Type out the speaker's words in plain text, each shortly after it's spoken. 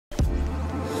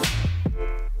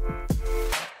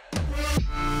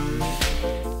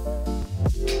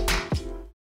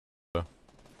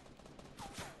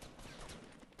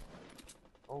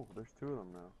two of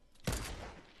them now.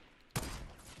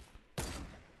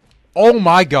 Oh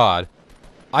my god.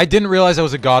 I didn't realize I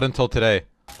was a god until today.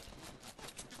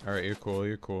 Alright, you're cool,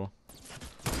 you're cool.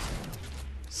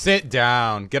 Sit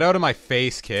down. Get out of my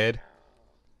face, kid.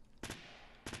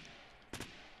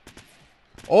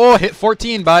 Oh, hit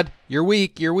 14, bud. You're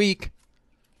weak, you're weak.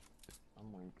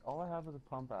 I'm weak. All I have is a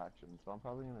pump action, so I'm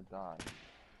probably gonna die.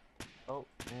 Oh,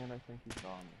 and I think he saw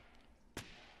me.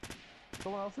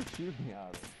 Someone else is shooting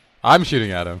at him. I'm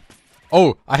shooting at him.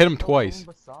 Oh, I hit him No, twice.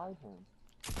 someone beside him.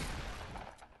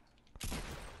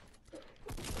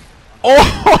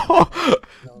 Oh!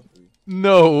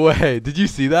 No way. Did you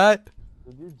see that?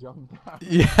 Did you jump down?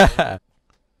 Yeah.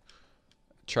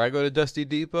 Try go to Dusty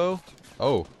Depot.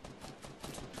 Oh.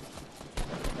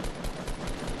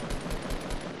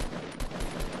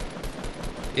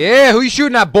 Yeah, who you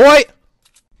shooting at, boy?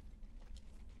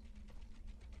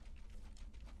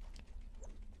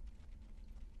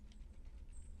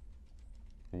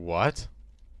 What?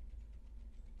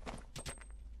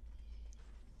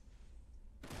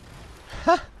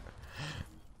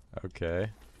 Okay.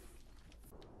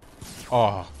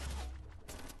 Oh.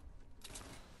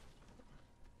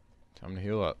 Time to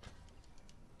heal up.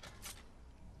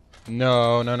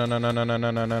 No, no, no, no, no, no, no,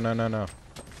 no, no, no, no, no, no.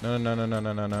 No, no, no, no,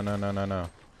 no, no, no, no, no, no, no.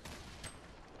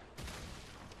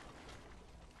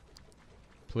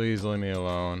 Please leave me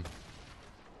alone.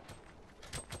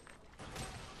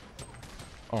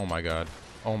 Oh my god.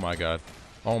 Oh my god.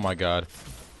 Oh my god.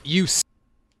 You s-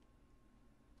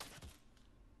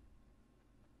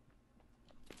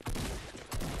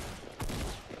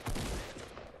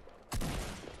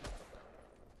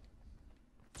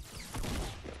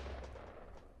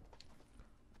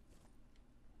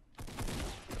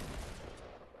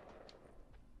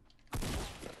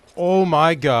 Oh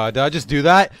my god. Did I just do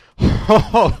that?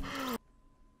 Oh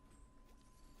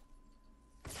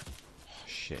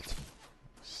shit.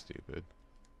 Stupid.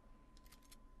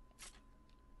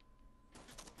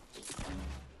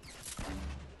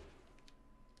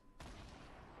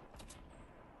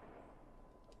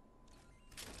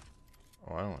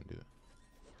 Oh, I don't want to do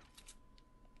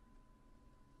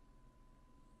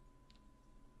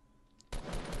that.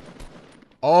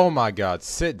 Oh my god,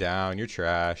 sit down, you're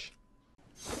trash.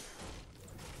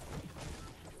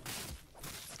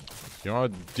 You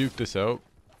wanna duke this out?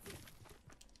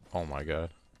 Oh my god.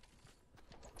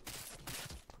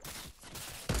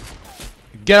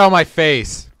 Get out of my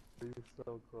face! He's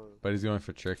so close. But he's going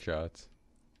for trick shots.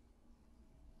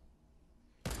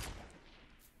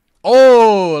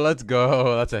 Oh, let's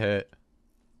go. That's a hit.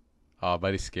 Oh,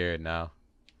 buddy's scared now.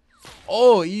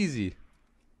 Oh, easy.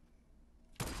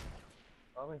 I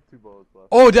only have 2 bullets left.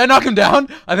 Oh, did I knock him down?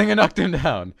 I think I knocked him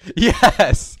down.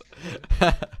 Yes!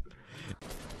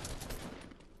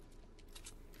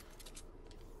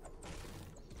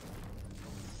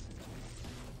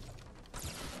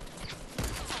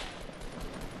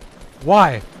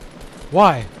 Why?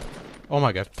 Why? Oh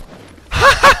my god.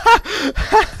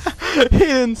 He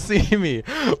didn't see me.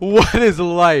 What is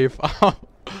life?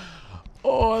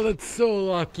 Oh, that's so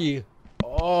lucky.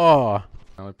 Oh.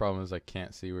 The only problem is I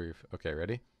can't see where you're. Okay,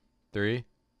 ready? 3,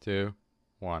 2,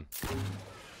 1.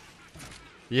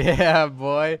 Yeah,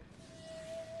 boy.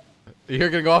 You're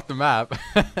gonna go off the map.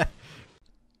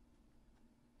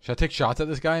 Should I take shots at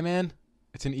this guy, man?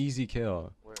 It's an easy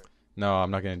kill. Where? No,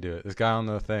 I'm not gonna do it. This guy on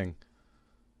the thing.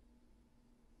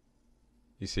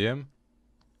 You see him?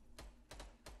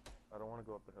 I don't want to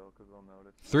go up the hill because they'll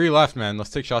notice. 3 left, man. Let's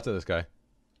take shots at this guy.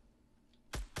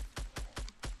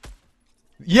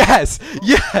 Yes!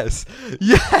 Yes!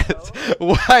 Yes!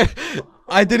 Why?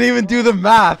 I didn't even do the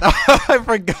math. I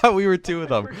forgot we were 2 of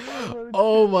them.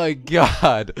 Oh my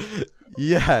god.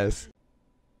 Yes.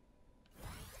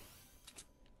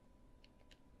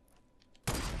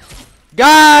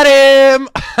 Got him!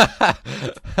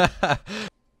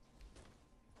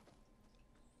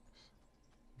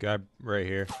 Guy right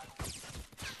here.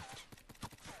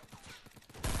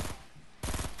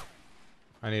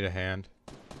 I need a hand.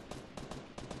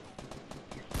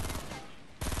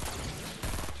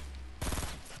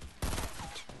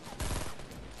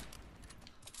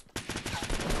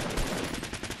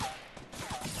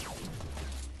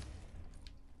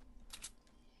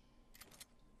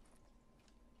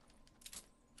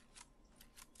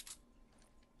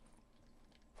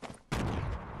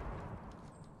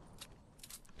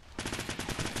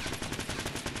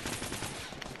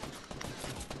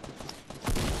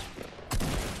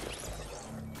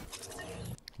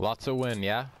 Lots of win,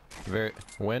 yeah? Very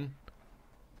win?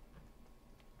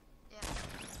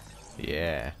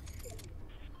 Yeah.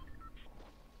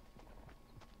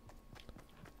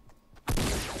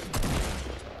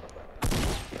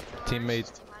 Teammates.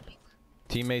 Systematic.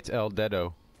 Teammates El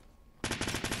Dedo. I'm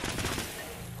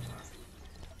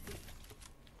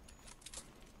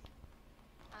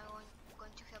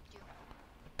going to help you.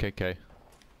 KK.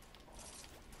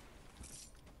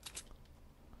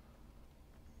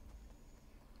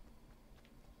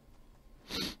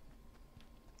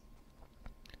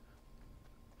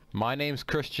 My name's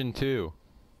Christian too.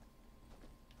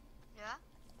 Yeah?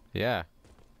 Yeah.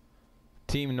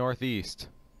 Team Northeast.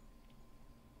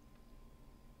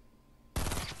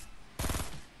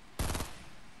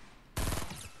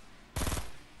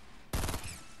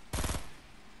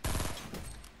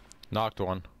 Knocked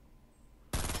one.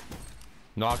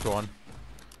 Knocked one.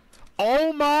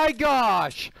 Oh my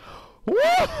gosh!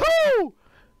 Woohoo!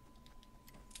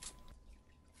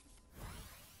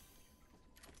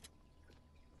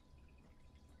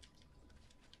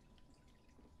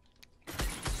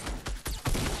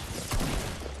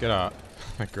 Get on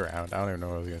the ground. I don't even know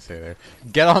what I was gonna say there.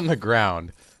 Get on the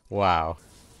ground. Wow.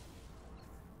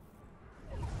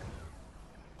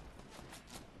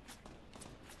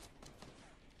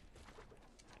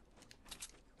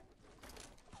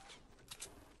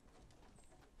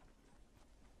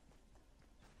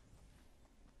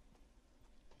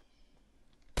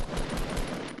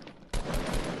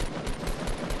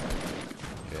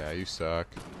 Yeah, you suck.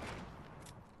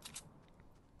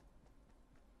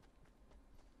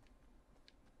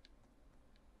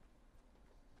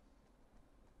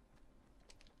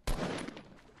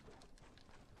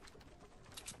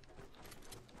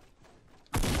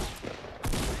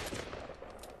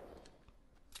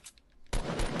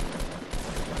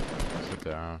 Sit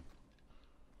down.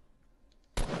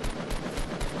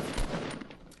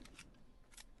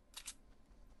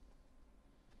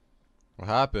 What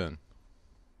happened?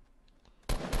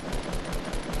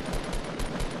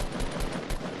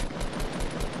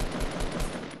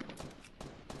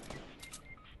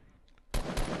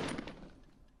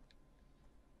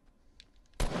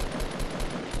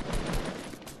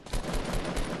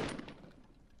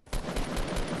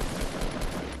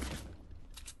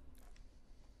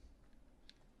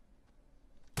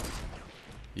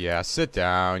 Yeah, sit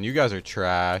down. You guys are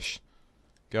trash.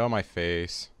 Get on my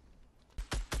face.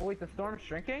 Oh wait, the storm's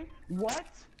shrinking? What?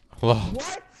 Hello.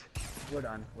 What? We're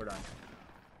done. We're done.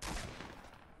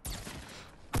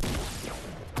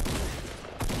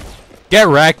 Get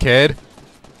wrecked, kid.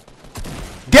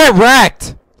 Get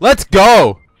wrecked! Let's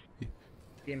go!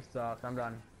 Game sucks. I'm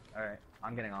done. Alright,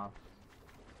 I'm getting off.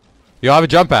 You'll have a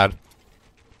jump pad.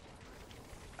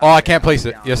 Oh, I can't place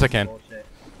it. Down. Yes, I can. Bullshit.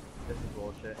 This is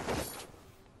bullshit.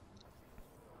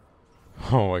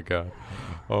 Oh my god.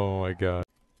 Oh my god.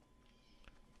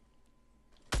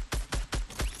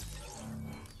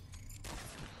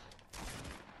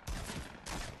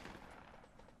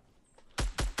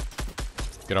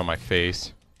 Get on my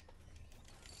face.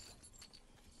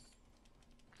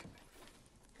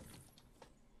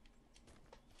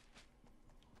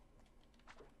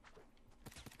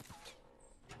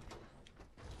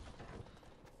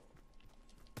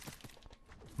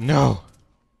 No.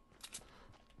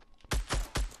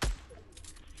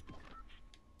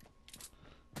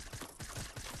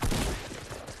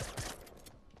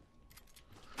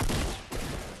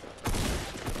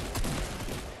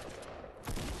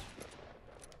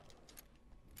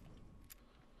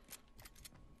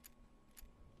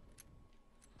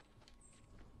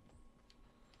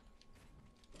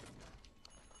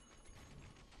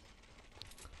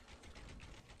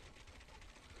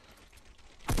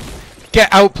 Get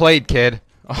outplayed, kid.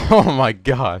 Oh my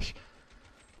gosh.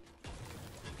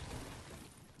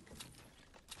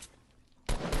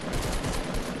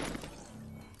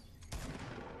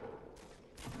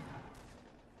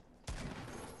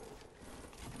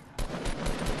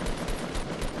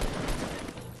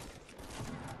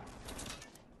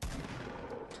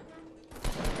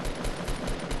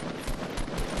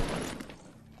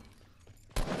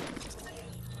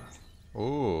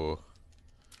 Ooh.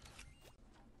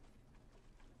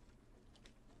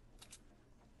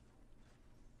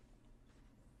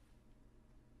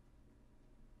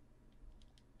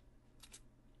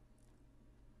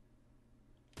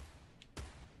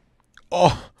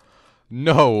 Oh,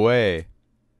 no way.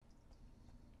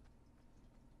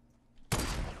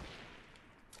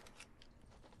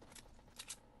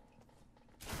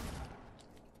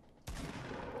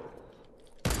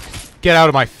 Get out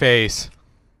of my face.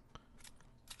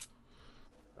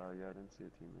 Yeah, I didn't see a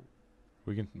teammate.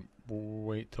 We can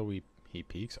wait till he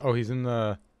peeks. Oh, he's in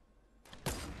the.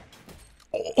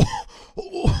 Oh.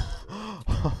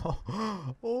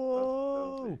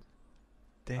 Oh.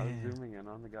 I was Damn. zooming in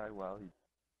on the guy while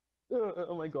he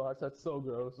Oh my gosh, that's so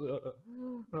gross.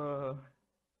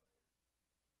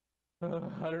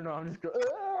 I don't know, I'm just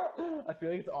I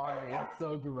feel like it's on me. It's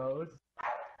so gross.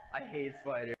 I hate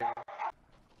spiders.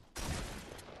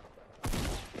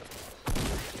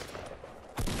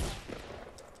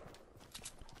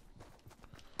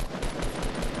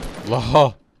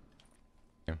 Lol.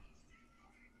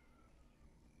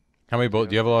 How many bullets?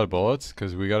 Do you have a lot of bullets?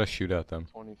 Cause we gotta shoot at them.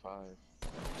 25.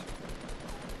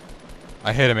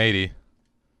 I hit him 80.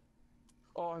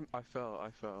 Oh, I fell. I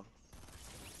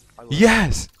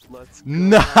Yes! Let's go.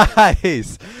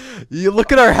 Nice! You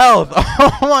look at our health!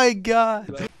 Oh my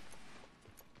god!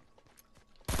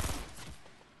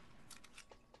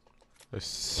 There's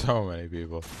so many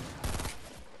people.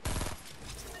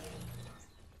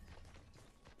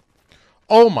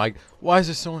 Oh my... Why is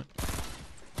there so much...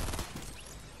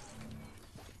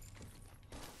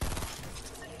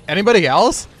 Anybody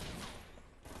else?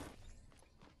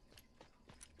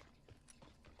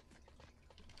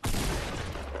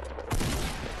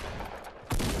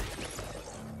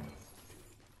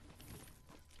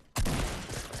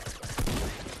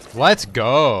 Let's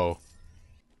go.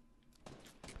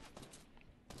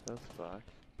 That's fucked.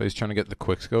 But he's trying to get the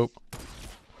quick scope.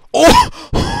 Oh!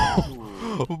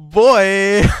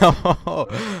 Boy!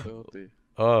 Filthy.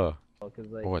 Oh. Cause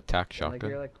like, Oh, attack like shotgun.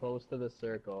 you're like close to the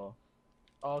circle.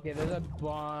 Okay, there's a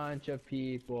bunch of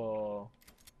people.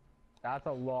 That's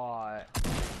a lot.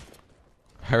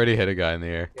 I already hit a guy in the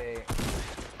air. Okay.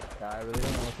 Yeah, I really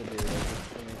don't know what to do. There's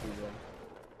just too many people.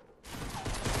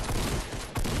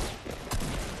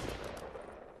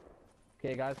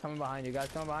 Okay, guys coming behind you. Guys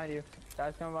coming behind you.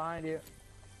 Guys coming behind you.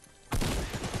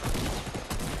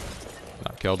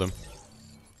 Not killed him.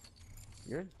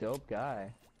 You're a dope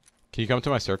guy. Can you come to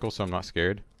my circle so I'm not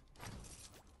scared?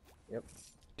 Yep.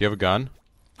 Do you have a gun?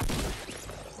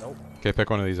 Nope. Okay, pick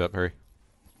one of these up. Hurry.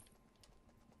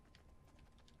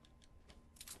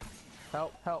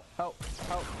 Help, help, help,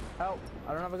 help, help.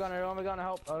 I don't have a gun. I don't have a gun.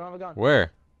 Help. I don't have a gun.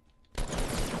 Where?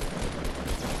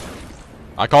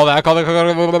 I call that.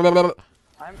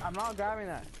 I'm not grabbing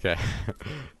that. Okay.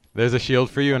 There's a shield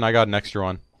for you, and I got an extra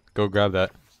one. Go grab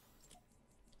that.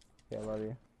 Okay, I love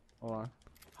you. Hold on.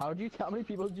 How many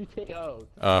people did you take out?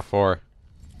 4.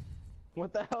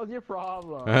 What the hell's your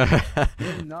problem?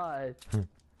 You're nuts.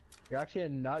 You're actually a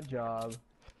nut job.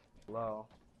 Hello.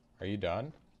 Are you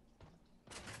done?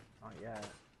 Not yet.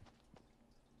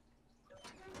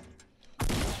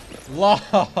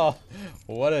 LOL.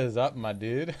 What is up, my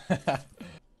dude?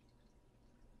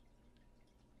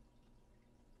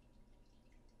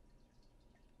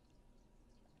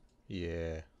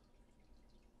 Yeah.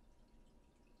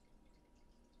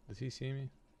 Does he see me?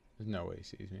 There's no way he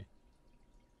sees me.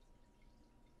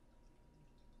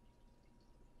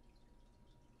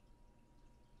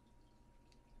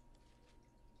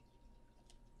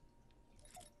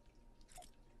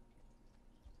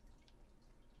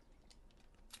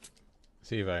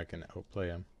 See if I can outplay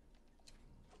him.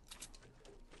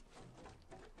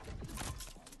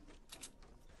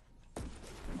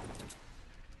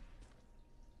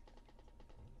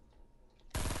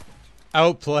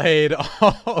 Outplayed.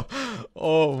 Oh,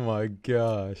 oh my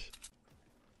gosh.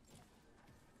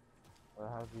 Where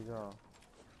how'd you go?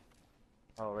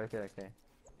 Oh, right there.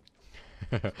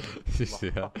 Okay. You see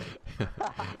that?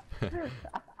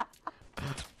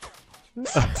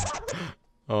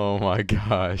 Oh my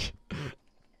gosh.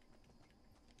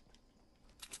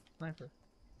 Sniper.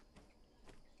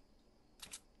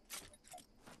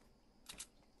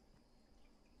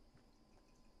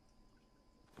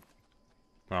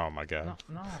 Oh my god.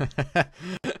 No.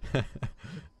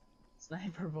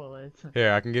 Sniper bullets.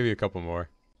 Here, I can give you a couple more.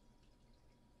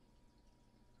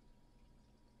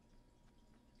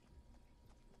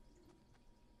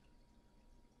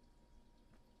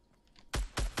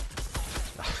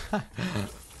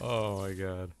 Oh my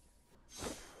god.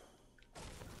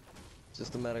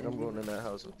 Systematic, I'm going in that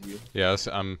house with you. Yeah,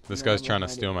 this guy's trying to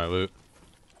steal my loot.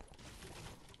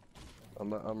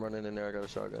 I'm running in there, I got a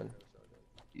shotgun.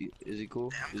 Is he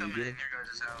cool? I'm Did you coming get in him? your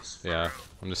guys' house. Yeah,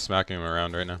 I'm just smacking him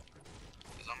around right now.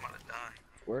 Because I'm about to die.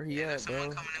 Where he There's at, bro?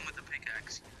 someone coming in with a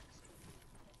pickaxe.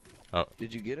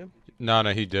 Did you get him? No,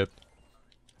 he dipped.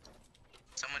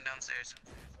 Someone downstairs.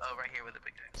 Oh, right here with a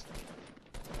pickaxe.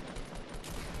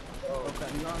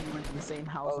 Okay, you all went to the same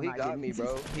house. Oh, he got me,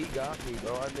 bro. He got me,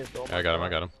 bro. I missed all Yeah, I got him. I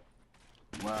got him.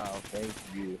 Wow, thank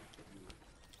you.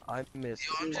 I missed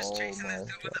Yo, I'm just chasing my this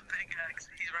dude with a pickaxe.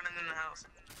 He's running in the house.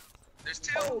 There's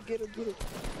 2. Oh, get him, get him.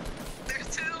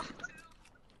 There's 2.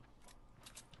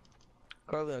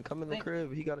 Carlin, come in the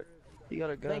crib. He got a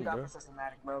gun, Thank God bro. for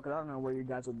systematic, bro, because I don't know where you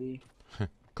guys would be.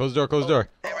 Close the door. Close the door.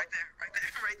 Hey, right there. Right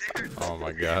there. Right there. Oh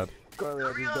my god. Carly,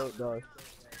 I just don't die.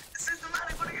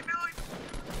 Systematic, what are you doing?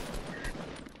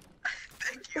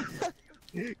 Thank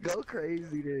you. Go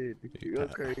crazy, dude. Go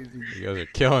crazy. You guys are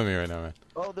killing me right now, man.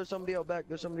 Oh, there's somebody out back.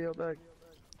 There's somebody out back.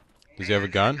 Does he have a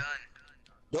gun?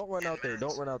 Don't run out there.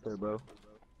 Don't run out there, bro.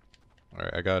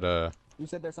 Alright, I got You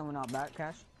said there's someone out back,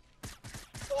 Cash?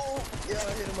 Oh, yeah,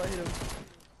 I hit him. I hit him.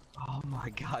 Oh my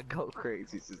god, go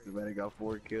crazy, Systematic got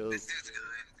 4 kills. This dude's good.